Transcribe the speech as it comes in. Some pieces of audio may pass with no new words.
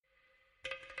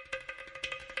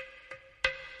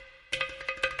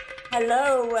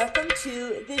Hello, welcome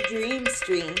to the Dream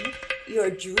Stream, your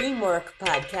dream work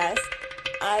podcast.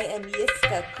 I am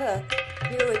Yiskah Koock,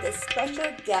 here with a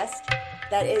special guest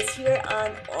that is here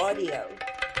on audio.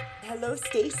 Hello,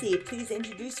 Stacy. Please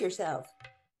introduce yourself.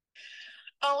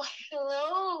 Oh,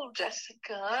 hello,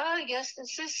 Jessica. Yes,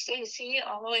 this is Stacy,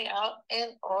 all the way out in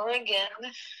Oregon. I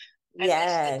miss the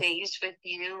Yes, days with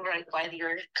you right by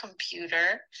your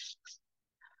computer.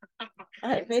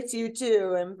 I miss you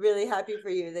too. I'm really happy for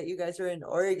you that you guys are in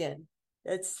Oregon.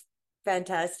 That's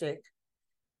fantastic.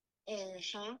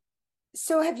 hmm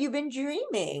So, have you been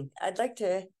dreaming? I'd like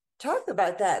to talk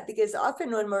about that because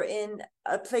often when we're in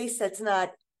a place that's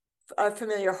not our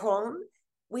familiar home,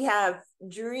 we have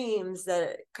dreams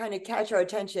that kind of catch our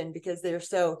attention because they're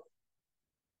so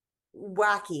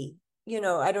wacky.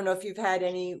 I don't know if you've had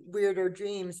any weirder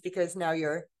dreams because now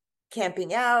you're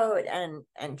camping out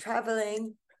and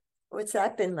traveling. What's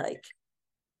that been like?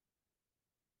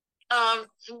 Um,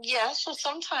 yeah, so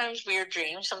sometimes weird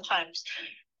dreams, sometimes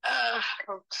uh,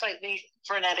 slightly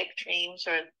frenetic dreams,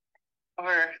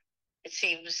 or it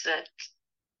seems that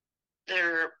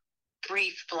they're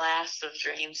brief blasts of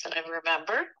dreams that I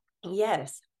remember.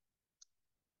 Yes.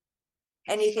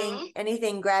 Anything hmm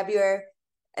anything grab your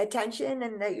attention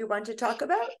and that you want to talk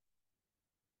about?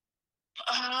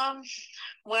 Um,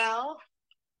 well,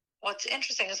 what's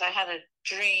interesting is I had a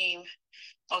dream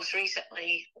most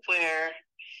recently where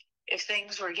if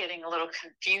things were getting a little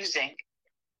confusing,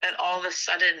 then all of a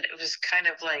sudden it was kind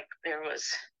of like there was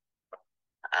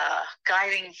a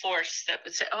guiding force that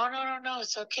would say, "Oh no, no, no,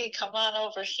 it's okay. Come on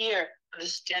over here."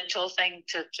 This gentle thing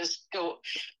to just go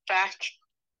back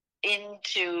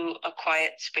into a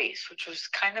quiet space, which was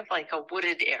kind of like a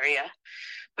wooded area,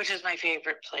 which is my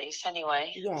favorite place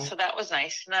anyway. Yeah. So that was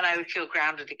nice. And then I would feel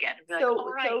grounded again and be like, So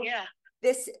all right, so yeah.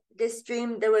 this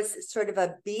dream, there was sort of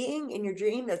a being in your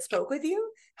dream that spoke with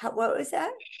you. What was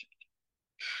that?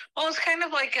 Well, it's kind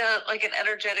of like an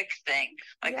energetic thing,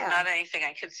 like Yeah. not anything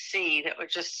I could see that would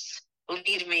just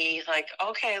lead me like,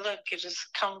 okay, look, you just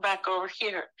come back over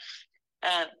here.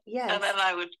 And and Yes. then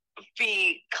I would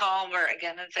be calmer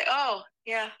again and say, oh,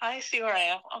 yeah, I see where I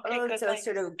am. Okay, Oh, good, so thanks.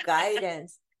 sort of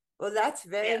guidance. Well, that's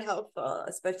very Yes. helpful,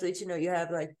 especially to know you have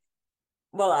like,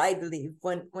 well, I believe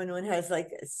when one has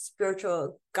like a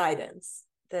spiritual guidance,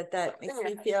 that makes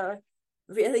me Yes. feel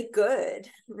really good,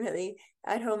 really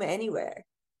at home anywhere.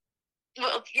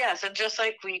 Well, yes, and just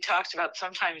like we talked about,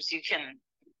 sometimes you can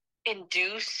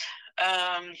induce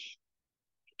um,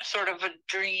 sort of a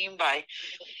dream by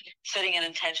setting an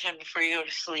intention before you go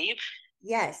to sleep.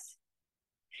 Yes.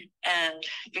 And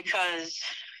because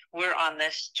we're on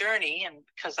this journey and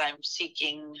because I'm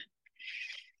seeking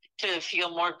to feel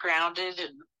more grounded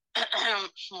and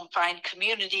find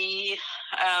community,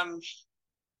 um,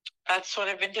 that's what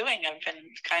I've been doing. I've been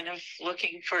kind of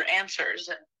looking for answers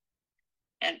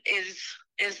and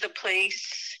is the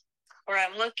place where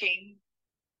I'm looking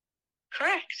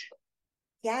correct?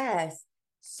 Yes.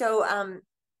 So,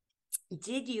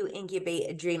 did you incubate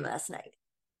a dream last night?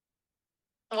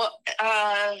 Well,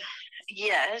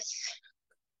 yes.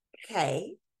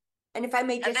 Okay. And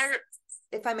And there,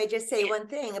 if I may just say yeah, one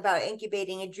thing about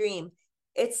incubating a dream,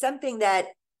 it's something that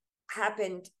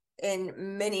happened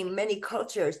in many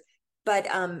cultures. But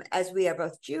as we are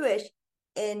both Jewish,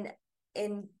 in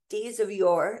days of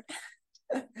yore,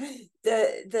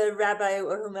 the rabbi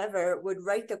or whomever would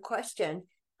write the question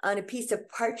on a piece of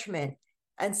parchment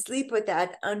and sleep with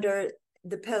that under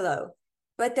the pillow.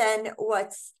 But then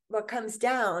what comes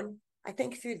down, I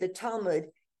think through the Talmud,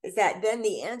 is that then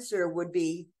the answer would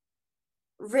be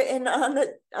written on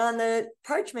the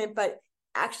parchment, but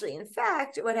actually in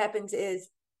fact what happens is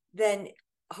then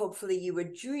hopefully you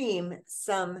would dream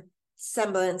some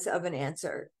semblance of an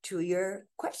answer to your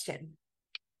question.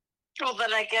 well,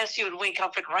 then I guess you would wake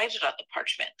up and write it on the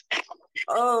parchment.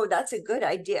 Oh, that's a good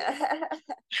idea.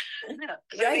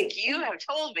 Because I Right. think you have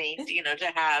told me,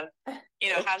 to have,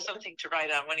 have something to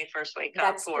write on when you first wake up,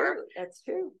 That's true. That's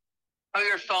true. or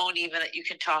your phone even that you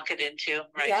can talk it into,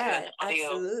 right? To an Yeah, audio.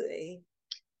 absolutely.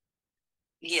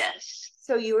 Yes.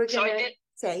 So you were So I gonna did.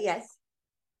 say yes.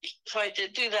 So I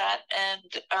did do that,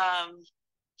 and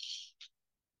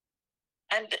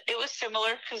it was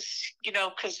similar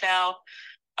because now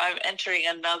I'm entering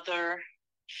another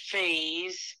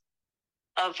phase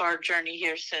of our journey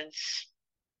here since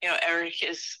Eric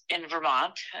is in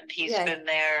Vermont and he's Yes. been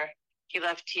there. He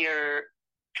left here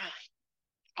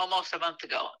almost a month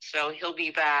ago, so he'll be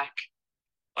back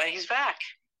when he's back,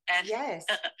 and Yes.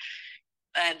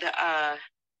 and uh,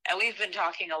 and we've been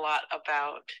talking a lot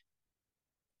about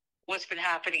what's been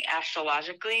happening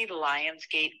astrologically. The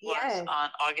Lionsgate was Yes. on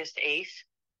August 8th,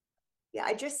 Yeah,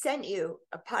 I just sent you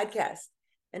a podcast,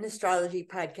 an astrology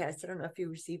podcast. I don't know if you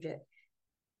received it,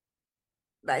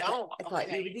 but Oh, I thought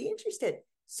you okay. would be interested.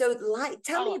 So,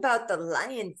 tell me Oh, about the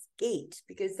Lion's Gate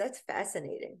because that's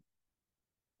fascinating.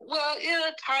 well,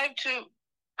 time to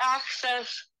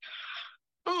access,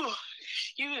 oh,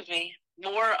 excuse me,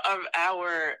 more of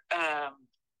our, I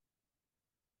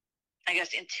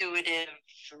guess, intuitive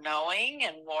knowing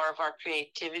and more of our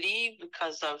creativity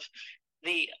because of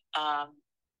the um,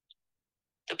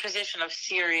 the position of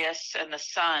Sirius and the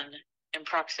sun in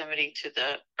proximity to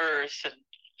the Earth and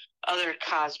other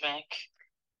cosmic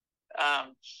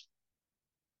um,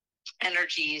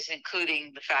 energies,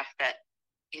 including the fact that,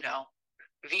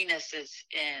 Venus is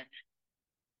in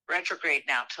retrograde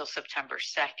now till September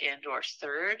 2nd or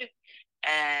 3rd.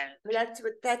 And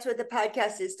That's what the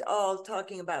podcast is all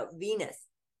talking about, Venus.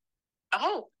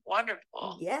 oh,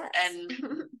 wonderful. Yes. And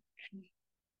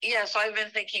yeah, so I've been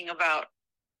thinking about,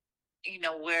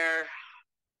 where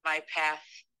my path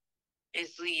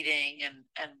is leading,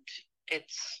 and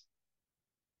it's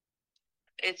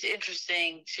it's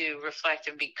interesting to reflect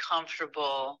and be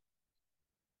comfortable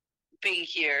being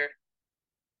here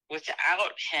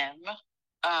without him,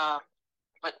 um,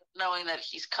 but knowing that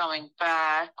he's coming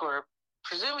back, or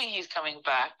presuming he's coming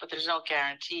back, but there's no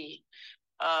guarantee.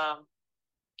 Um,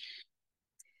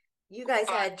 You guys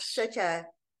but had such a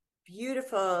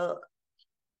beautiful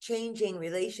changing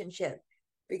relationship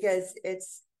because and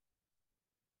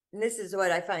this is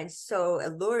what I find so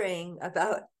alluring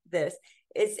about this.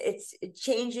 It's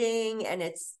changing, and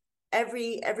it's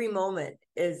every moment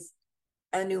is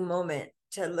a new moment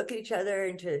to look at each other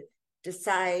and to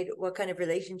decide what kind of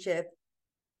relationship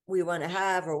we want to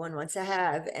have or one wants to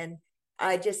have. And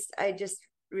I just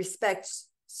respect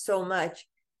so much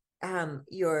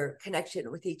your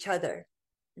connection with each other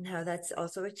and how that's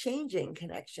also a changing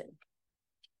connection.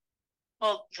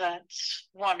 well, that's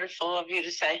wonderful of you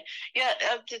to say. Yeah,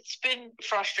 it's been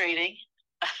frustrating.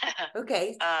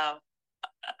 Okay.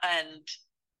 And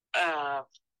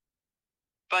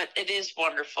but it is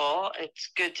wonderful. It's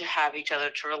good to have each other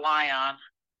to rely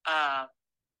on.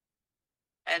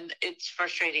 And it's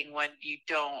frustrating when you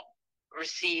don't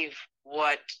receive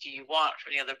what you want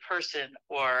from the other person,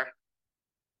 or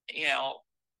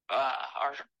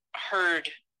are heard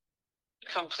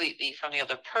completely from the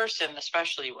other person,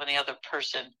 especially when the other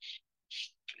person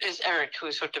is Eric, who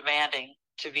is so demanding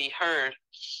to be heard.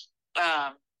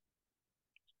 Um,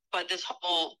 but this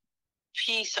whole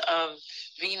piece of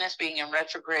Venus being in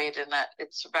retrograde, and that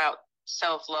it's about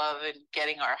self-love and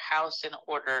getting our house in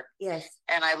order. Yes.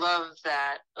 And I love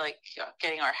that, like,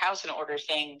 getting our house in order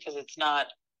thing, because it's not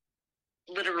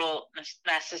literal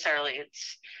necessarily.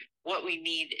 It's what we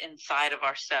need inside of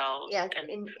ourselves. Yeah.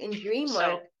 And in dream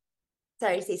work,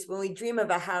 sorry, Stacey, when we dream of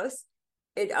a house,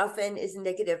 it often is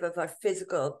indicative of our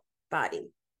physical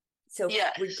body. So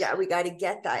yes, we got to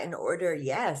get that in order.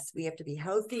 Yes, we have to be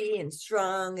healthy and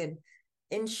strong and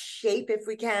in shape if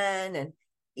we can, and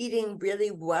eating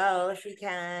really well if we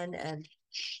can, and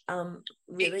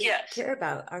really yes, care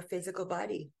about our physical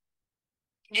body.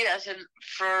 yes. And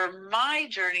for my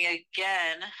journey,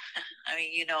 again, I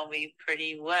mean, you know me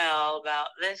pretty well about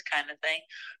this kind of thing,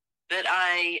 that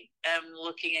I am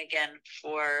looking again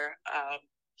for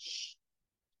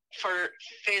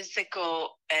physical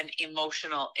and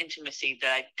emotional intimacy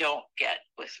that I don't get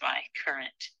with my current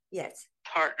Yes.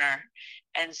 partner.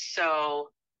 And so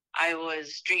I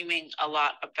was dreaming a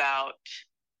lot about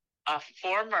a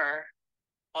former,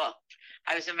 well,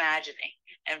 I was imagining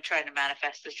and trying to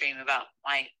manifest this dream about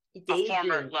a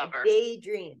former lover.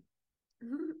 Daydream.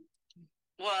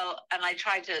 Well, and I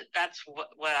tried to, that's what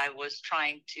I was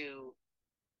trying to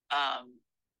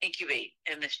incubate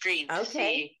in this dream,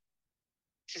 Okay.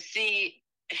 to see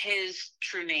his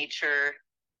true nature.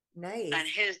 Nice. And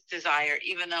his desire,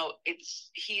 even though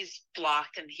he's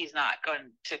blocked and he's not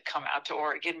going to come out to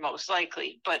Oregon most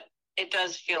likely, but it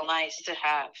does feel nice to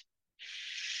have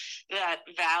that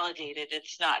validated.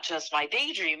 It's not just my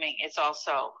daydreaming, it's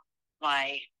also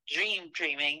my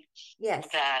dreaming. Yes.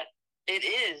 That it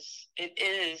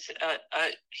is a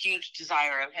huge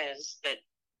desire of his, that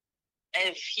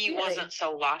if he Really? wasn't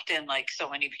so locked in, like so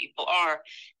many people are,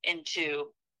 into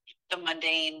the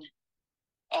mundane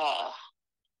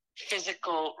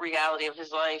physical reality of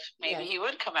his life, maybe he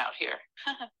would come out here.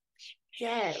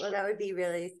 Yeah, well, that would be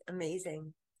really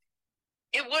amazing.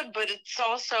 It would, but it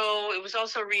was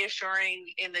also reassuring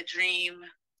in the dream,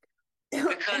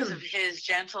 because of his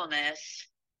gentleness,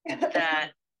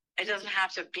 that it doesn't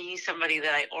have to be somebody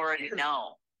that I already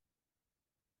know.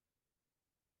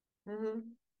 Mm-hmm.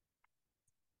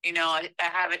 You know, I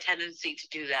have a tendency to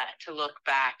do that, to look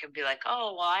back and be like,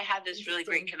 oh, well, I had this really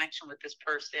great connection with this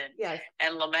person. Yes.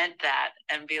 And lament that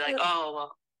and be like, oh,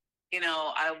 well, you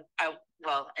know,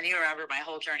 and you remember my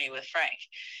whole journey with Frank,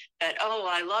 that, oh,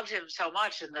 well, I loved him so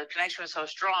much and the connection was so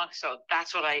strong. So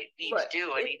that's what I need to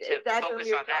do. I need to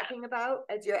focus on that. Talking about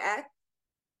as your act?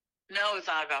 No, it's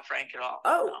not about Frank at all.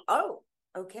 Oh,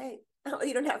 okay. Oh,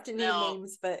 you don't have to name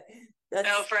names, but that's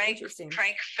interesting.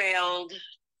 Frank failed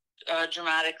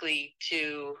dramatically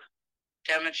to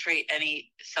demonstrate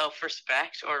any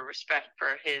self-respect or respect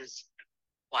for his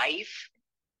wife.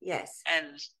 Yes.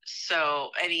 And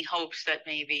so any hopes that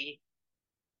maybe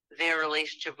their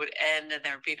relationship would end and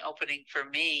there'd be an opening for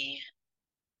me,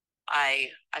 I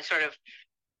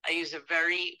use a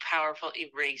very powerful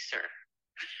eraser.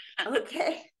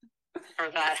 Okay. For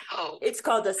that hope. It's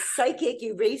called a psychic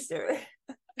eraser.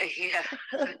 Yeah.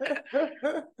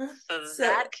 So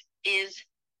that is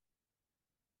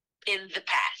in the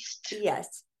past.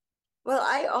 Yes. Well,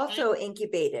 I also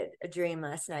incubated a dream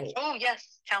last night. Oh,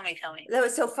 yes. Tell me. That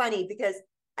was so funny because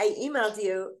I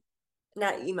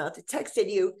texted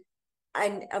you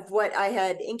and of what I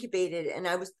had incubated. And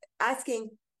I was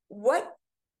asking, what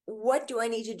do I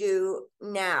need to do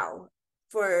now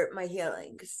for my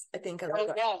healing? Because I think a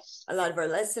lot of our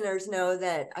listeners know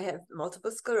that I have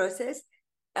multiple sclerosis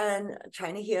and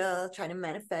trying to heal, trying to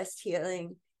manifest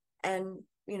healing, and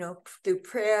you know, through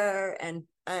prayer and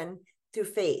through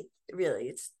faith. Really,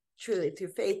 it's truly through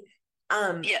faith.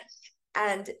 Yes.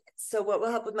 And so, what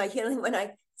will help with my healing? When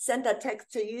I sent that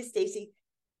text to you, Stacy,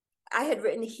 I had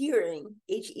written hearing,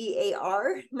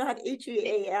 HEAR, not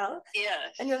HEAL.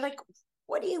 Yes. And you're like,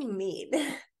 what do you mean?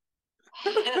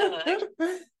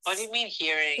 What do you mean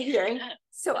hearing?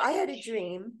 So I had a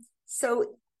dream.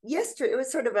 So yesterday, it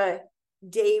was sort of a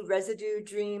day residue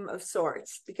dream of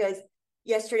sorts, because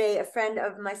yesterday a friend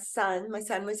of my son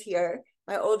was here,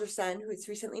 my older son, who's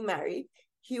recently married,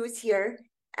 he was here,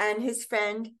 and his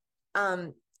friend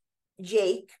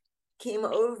Jake came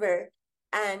over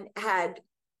and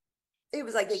it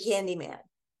was like a candy man.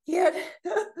 He had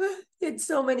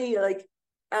so many like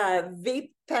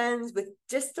vape pens with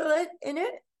distillate in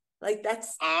it. Like and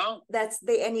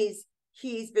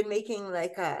he's been making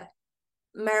like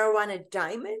marijuana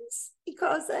diamonds, he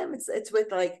calls them. It's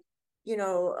with like, you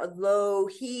know, a low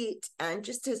heat, and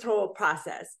just his whole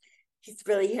process. He's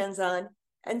really hands-on.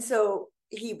 And so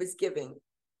he was giving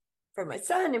for my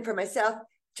son and for myself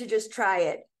to just try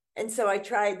it. And so I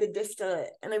tried the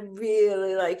distillate and I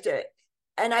really liked it.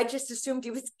 And I just assumed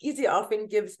he often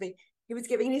gives me, he was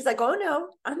giving, and he's like, oh no,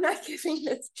 I'm not giving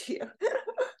this to you.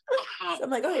 So I'm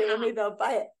like, okay, well, maybe I'll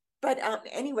buy it. But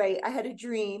anyway, I had a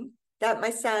dream that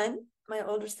my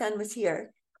older son was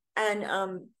here,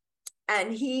 and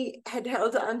he had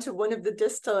held on to one of the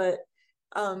distillate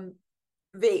vapes.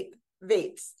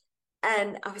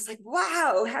 And I was like,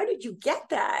 wow, how did you get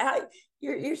that?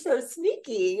 You're so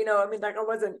sneaky. You know, I mean, like, I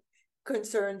wasn't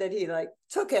concerned that he like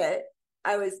took it.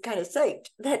 I was kind of psyched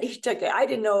that he took it. I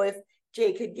didn't know if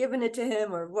Jake had given it to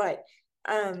him or what.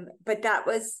 But that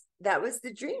was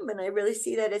the dream. And I really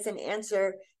see that as an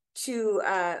answer to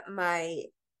my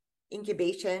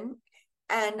incubation.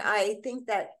 And I think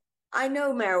that I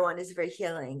know marijuana is very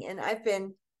healing. And I've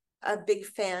been a big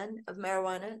fan of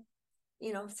marijuana,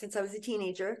 you know, since I was a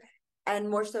teenager, and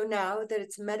more so now that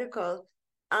it's medical.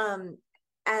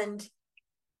 And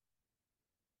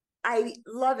I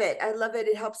love it.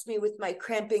 It helps me with my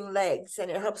cramping legs,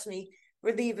 and it helps me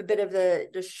relieve a bit of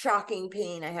the shocking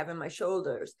pain I have in my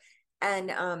shoulders.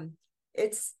 And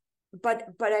but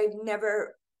I've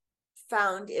never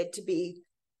found it to be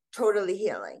totally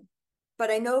healing.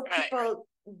 But I know people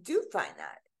do find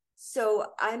that. So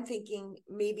I'm thinking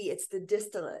maybe it's the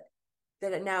distillate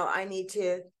that now I need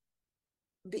to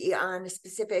be on a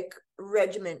specific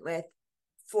regimen with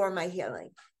for my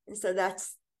healing. And so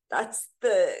that's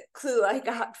the clue I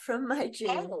got from my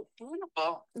dream. Oh,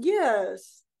 beautiful.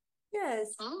 Yes.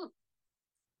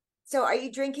 So are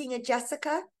you drinking a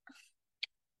Yiskah?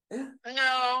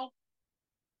 No,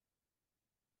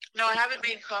 I haven't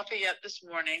made coffee yet this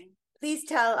morning. Please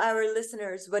tell our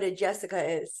listeners what a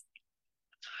Yiskah is.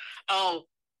 Oh,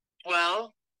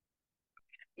 well,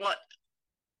 what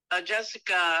a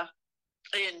Yiskah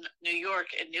in New York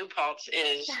in New Paltz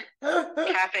is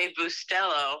Cafe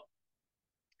Bustelo,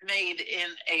 made in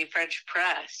a French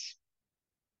press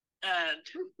and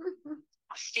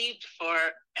steeped for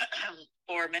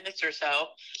 4 minutes or so,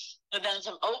 and then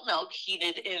some oat milk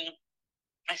heated in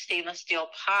a stainless steel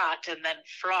pot, and then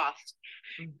frothed.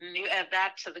 And you add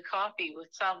that to the coffee with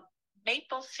some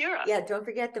maple syrup. Yeah, don't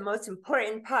forget the most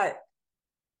important part,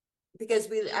 because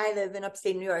I live in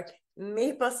upstate New York.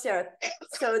 maple syrup.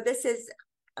 So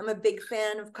I'm a big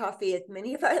fan of coffee, as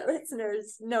many of our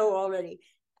listeners know already.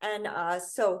 And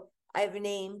so I've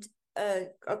named a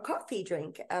coffee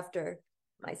drink after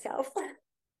myself,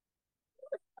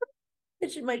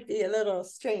 which might be a little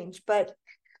strange, but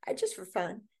just for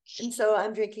fun. And so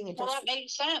I'm drinking it. Well, that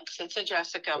makes sense. It's a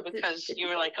Jessica because you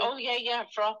were like, oh, yeah,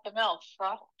 froth the milk,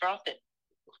 froth it.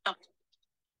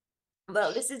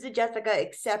 Well, this is a Jessica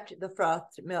except the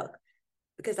frothed milk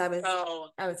because I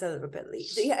was a little bit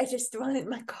lazy. I just wanted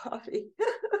my coffee.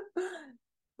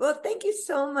 Well, thank you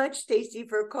so much, Stacy,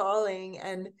 for calling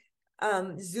and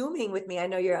Zooming with me. I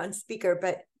know you're on speaker,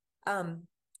 but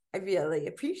I really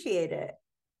appreciate it.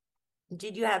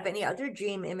 Did you have any other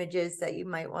dream images that you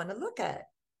might want to look at?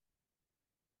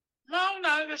 No,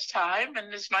 not this time,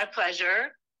 and it's my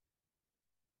pleasure.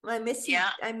 I miss you.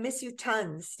 I miss you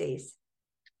tons, Stace.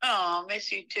 Oh,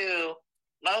 miss you too.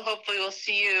 Well, hopefully we'll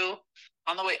see you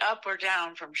on the way up or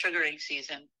down from sugaring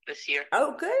season this year.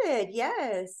 Oh, good.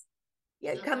 Yes.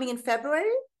 Yeah, coming in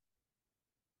February?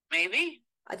 Maybe.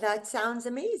 That sounds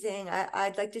amazing.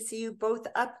 I'd like to see you both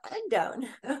up and down.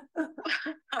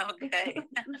 Okay.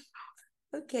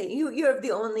 Okay, you're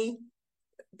the only,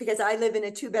 because I live in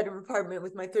a 2-bedroom apartment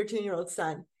with my 13-year-old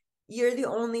son. You're the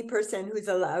only person who's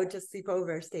allowed to sleep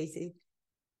over, Stacy.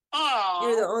 Oh.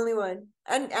 You're the only one,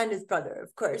 and his brother,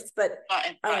 of course. But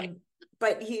right.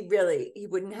 But he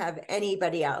wouldn't have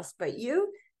anybody else. But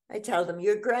you, I tell them,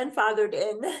 you're grandfathered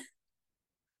in.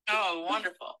 Oh,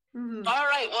 wonderful. Mm-hmm. All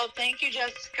right. Well, thank you,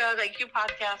 Jessica. Thank you,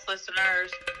 podcast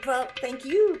listeners. Well, thank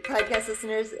you, podcast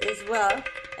listeners, as well.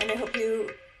 And I hope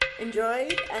you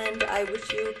enjoyed. And I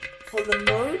wish you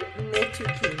Holomod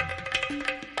Metuki.